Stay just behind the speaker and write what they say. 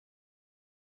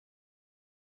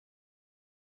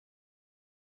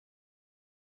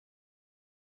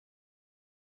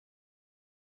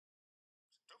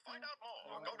find out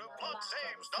more, go to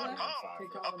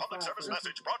bloodsaves.com. A public service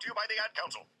message brought to you by the Ad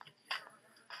Council.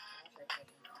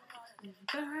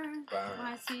 Burn,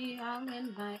 I see all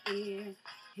in my ear.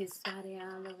 His body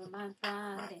all over my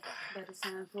body. But it's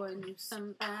time for a new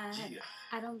somebody.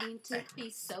 I don't mean to be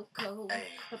so cold.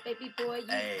 But baby boy, you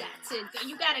got to go.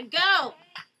 You gotta go.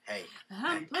 Hey.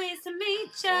 I'm pleased to meet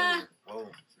ya.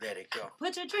 Whoa, let it go.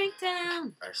 Put your drink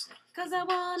down. Ursula. Cause I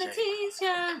wanna tease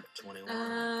ya.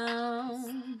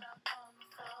 21.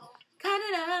 Cut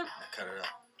it up. Cut it up.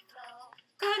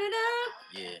 Cut it up.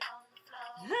 Yeah.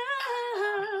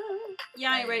 Oh.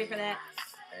 Y'all ain't ready for that.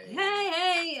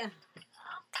 Hey.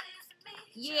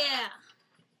 Yeah.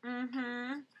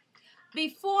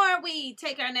 Before we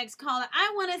take our next caller,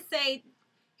 I want to say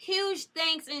huge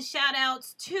thanks and shout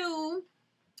outs to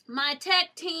my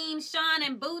tech team, Sean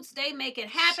and Boots. They make it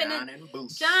happen. Sean and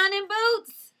Boots. Sean and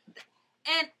Boots.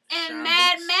 And Sean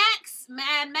Mad Boots. Max.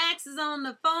 Mad Max is on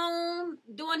the phone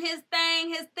doing his thing,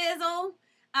 his thizzle.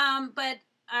 But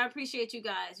I appreciate you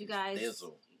guys. You guys.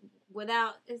 Thizzle.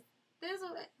 Without thizzle.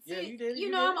 See, Yeah, you did. You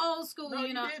know I'm old school. No,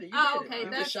 you know. did it. Oh, did okay.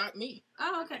 It. That just shocked me.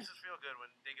 Oh, okay. It makes us feel good when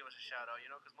they give us a shout out, you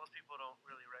know, because most people don't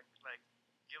really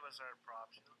give us our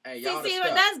props. You know? Hey, y'all See, the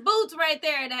stuff. that's Boots right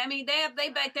there. I mean,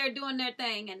 they back there doing their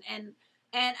thing, and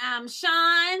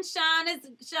Sean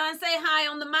say hi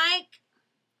on the mic.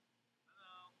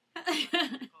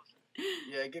 Hello.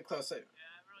 Yeah, get closer. Yeah,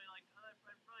 I really like.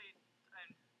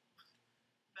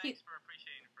 Thanks for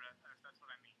appreciating it, Brett. That's what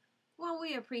I mean. Well,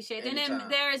 we appreciate it. And Anytime. then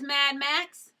there's Mad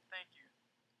Max. Thank you.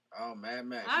 Oh, Mad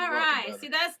Max. All You're right. welcome, See,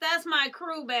 that's my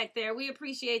crew back there. We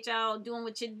appreciate y'all doing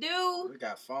what you do. we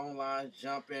got phone lines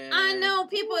jumping. I know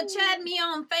people chat me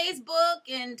on Facebook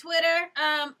and Twitter.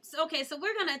 So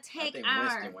we're gonna I take think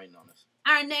Winston waiting on us.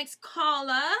 our next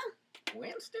caller.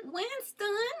 Winston?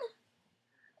 Winston.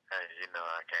 Hey, you know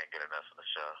I can't get enough of the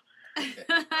show.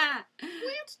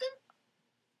 Winston?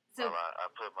 So, Well, I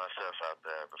put myself out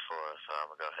there before, so I'm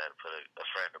going to go ahead and put a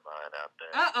friend of mine out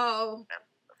there. uh-oh.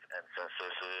 And since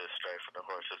this is straight from the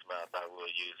horse's mouth, I will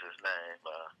use his name.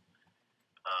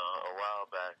 A while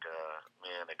back,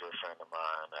 me and a good friend of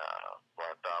mine,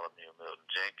 Bartholomew Milton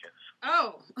Jenkins.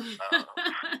 Oh. Don't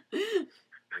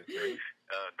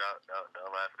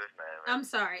laugh at his name. I'm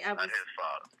sorry. Not his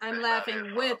fault. I'm It's not laughing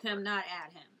his with fault. him, not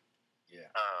at him.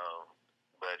 Yeah.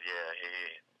 But yeah,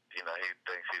 he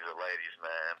thinks he's a ladies'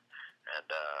 man, and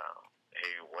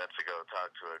he went to go talk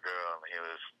to a girl, and he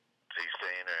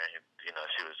seen her, and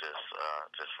she was just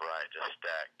right, just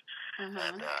stacked, and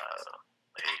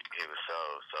he was so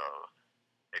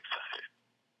excited.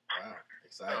 Wow.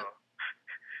 Excited. So,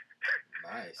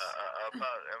 Nice.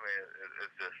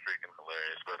 It's just freaking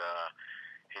hilarious. But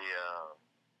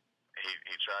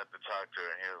he tried to talk to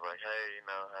her, and he was like, "Hey,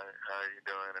 how are you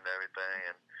doing and everything?"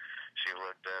 And she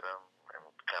looked at him and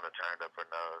kind of turned up her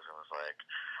nose and was like,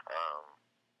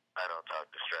 "I don't talk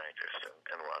to strangers,"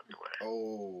 and walked away.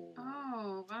 Oh.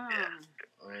 Oh, wow. Yeah,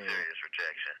 serious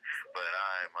rejection. But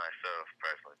I myself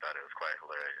personally thought it was quite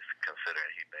hilarious,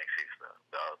 considering he thinks he's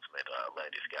the ultimate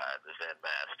ladies guy, the Zen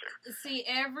master. See,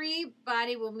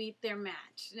 everybody will meet their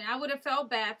match. Now, I would have felt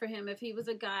bad for him if he was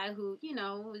a guy who,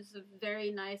 was a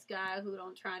very nice guy who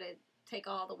don't try to take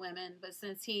all the women. But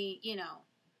since he,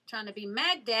 trying to be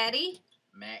Mac Daddy.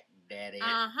 Mac Daddy.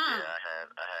 Uh-huh. Yeah, I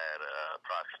had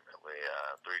approximately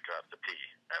 3 drops of pee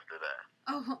after that.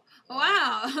 Oh,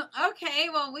 wow. Okay,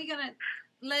 well, we're going to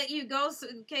let you go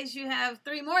in case you have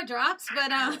 3 more drops.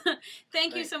 But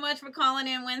thank you so much for calling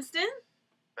in, Winston.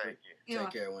 Thank you.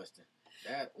 Take care, Winston.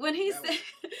 When he said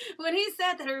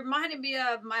that, it reminded me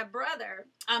of my brother.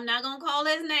 I'm not going to call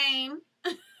his name.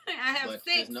 I have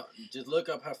 6. Just look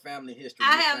up her family history.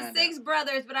 I have 6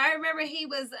 brothers, but I remember he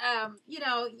was,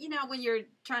 when you're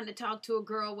trying to talk to a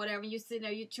girl, whatever, you sit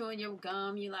there, you chewing your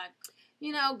gum, you like,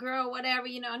 girl, whatever,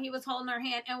 and he was holding her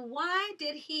hand. And why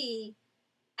did he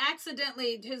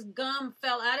accidentally, his gum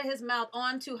fell out of his mouth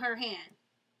onto her hand?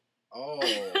 Oh,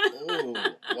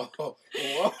 whoa.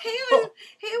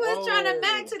 He was trying to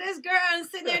match to this girl and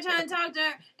sitting there trying to talk to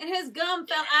her, and his gum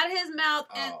fell out of his mouth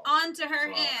and onto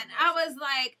her hand. I was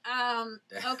like,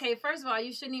 okay, first of all,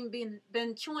 you shouldn't even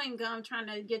been chewing gum trying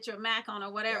to get your Mac on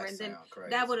or whatever, and then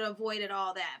that would have avoided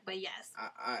all that. But yes,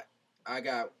 I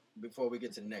got, before we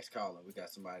get to the next caller, we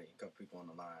got a couple people on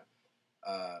the line.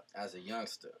 As a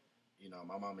youngster,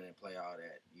 my mama didn't play all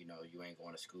that. You ain't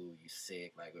going to school, you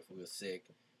sick. Like if we were sick.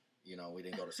 We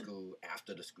didn't go to school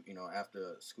after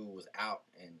after school was out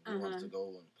and we wanted to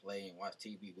go and play and watch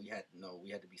TV. We had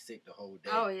to be sick the whole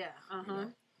day. Oh yeah,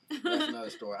 That's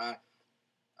another story.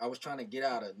 I was trying to get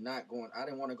out of not going. I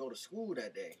didn't want to go to school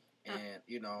that day, and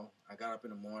I got up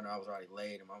in the morning. I was already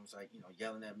late, and Mom was like,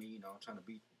 yelling at me, trying to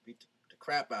be beat the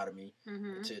crap out of me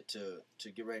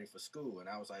to get ready for school. And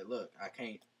I was like, look, I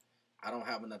don't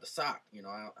have another sock. You know,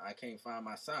 I can't find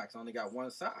my socks. I only got one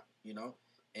sock, you know.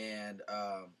 And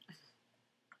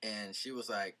she was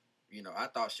like, you know, I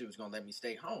thought she was going to let me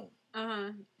stay home.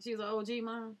 She was an OG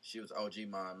mom? She was OG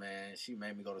mom, man. She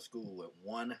made me go to school with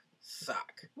one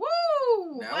sock.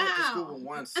 Woo! Now, I went to school with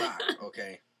one sock,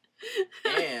 okay?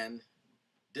 And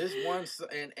this one,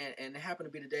 and it happened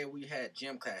to be the day we had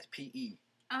gym class, PE.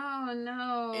 Oh,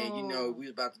 no. And, you know, we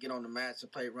was about to get on the mats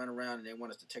and run around, and they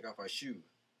want us to take off our shoes.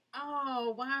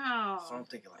 Oh, wow. So I'm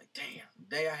thinking, like, damn,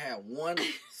 today I had one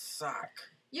sock.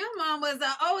 Your mom was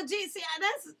an OG. See,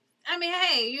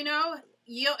 hey, you know,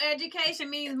 your education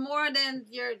means more than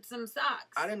some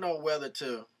socks. I didn't know whether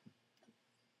to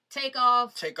take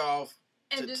off,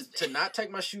 and to not take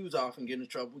my shoes off and get in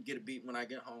trouble, get a beat when I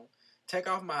get home. Take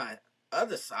off my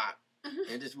other sock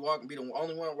and just be the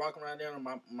only one walking around there on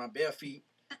my bare feet.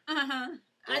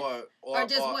 Or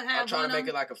try to make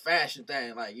it like a fashion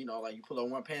thing, like, you know, like you pull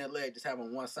on one pant leg, just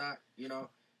having one sock, you know.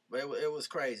 But it was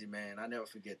crazy, man. I never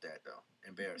forget that though.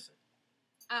 Embarrassing.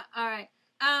 All right.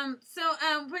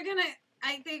 We're gonna.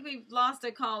 I think we've lost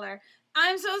a caller.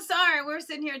 I'm so sorry. We're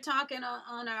sitting here talking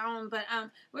on our own, but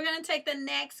we're gonna take the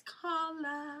next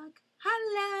caller.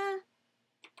 Holla.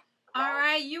 All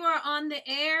right, you are on the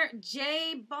air,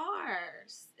 J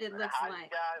Bars. It looks How like. you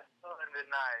guys doing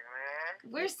tonight,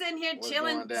 man? We're sitting here What's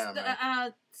chilling, going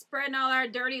down, spreading all our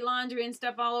dirty laundry and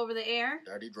stuff all over the air.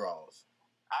 Dirty draws.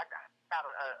 I got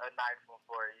a nice one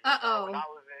for you. Uh-oh. When I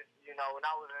was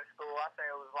in school, I think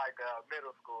it was like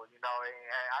middle school, you know,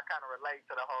 and I kind of relate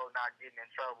to the whole not getting in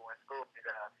trouble in school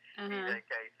in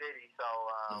DJK City. So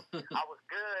I was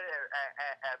good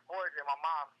at forging my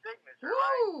mom's signature,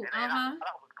 Woo! right? And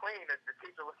I was clean. The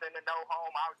teacher was sending no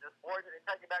home. I was just forging and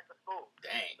taking it back to school.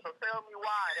 Dang. So tell me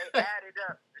why they added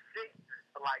up the signatures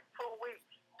for like 2 weeks.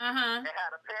 They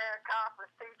had a parent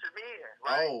conference teacher meeting,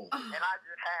 right? Oh. And I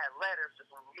just had letters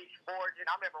just with me forging.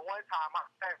 I remember one time I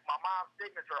sent my mom's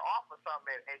signature off of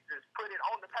something and just put it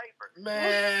on the paper.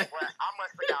 Man. Well, I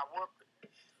must have got whooped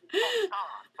both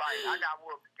times. Like, I got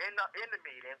whooped in the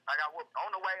meeting. I got whooped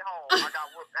on the way home. I got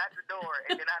whooped at the door,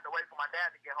 and then I had to wait for my dad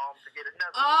to get home to get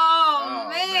another Oh,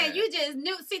 man. You just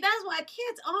knew. See, that's why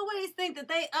kids always think that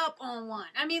they up on one.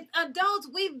 I mean,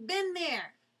 adults, we've been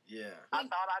there. Yeah. I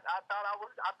thought I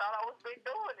was been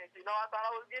doing it. You know, I thought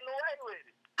I was getting away with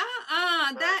it.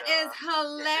 That is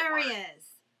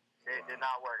hilarious. It did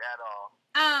not work at all.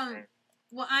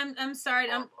 Well, I'm sorry.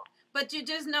 But you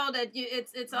just know that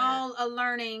it's all a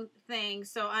learning thing.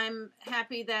 So I'm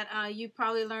happy that you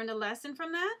probably learned a lesson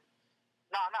from that.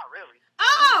 No, not really.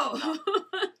 Oh.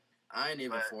 I ain't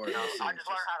even for it. I just learned how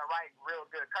to write real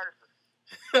good cursive.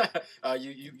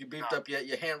 You beefed up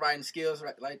your handwriting skills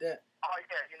like that? Oh,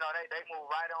 yeah, you know, they move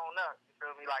right on up. You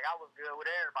feel me? Like, I was good with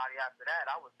everybody after that.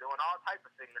 I was doing all types of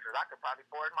signatures. I could probably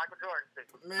forge Michael Jordan's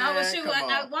signature.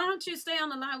 Man, why don't you stay on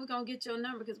the line? We're going to get your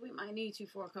number because we might need you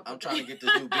for a couple I'm trying to get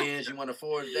this new Benz. You want to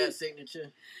forge that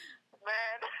signature?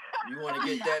 Man. You want to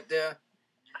get that there?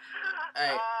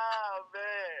 Hey. Oh,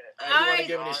 man. Hey, you want to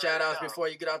give any shout-outs before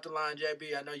you get off the line,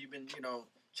 JB? I know you've been,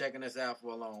 checking us out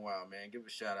for a long while, man. Give a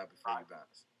shout-out before you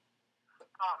bounce.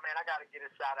 Oh, man, I got to get a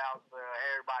shout-out to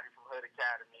everybody from Hood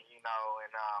Academy,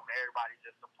 and everybody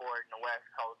just supporting the West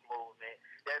Coast movement.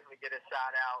 Definitely get a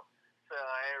shout-out to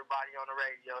everybody on the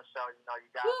radio show. You know, you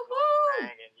guys are doing the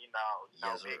thing, and,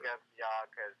 yes, big up to y'all,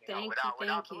 because,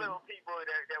 without the little people,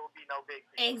 there would be no big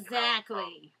people.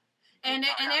 Exactly. And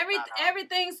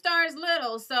everything starts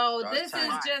little, so this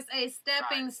is just a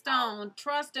stepping stone.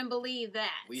 Trust and believe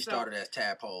that. We started as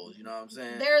tadpoles, you know what I'm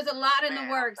saying? There's a lot in the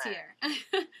works here.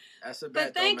 That's a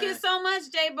bet. But thank you so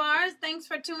much, J Bars. Thanks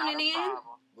for tuning in.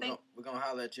 We're gonna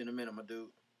holler at you in a minute, my dude.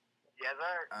 Yes,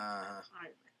 sir.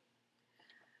 Right.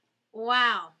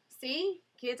 Wow. See?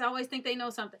 Kids always think they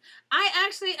know something. I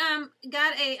actually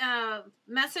got a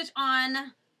message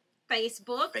on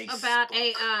Facebook about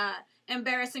a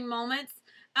embarrassing moments.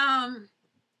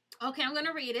 Okay, I'm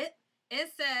gonna read it.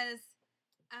 It says,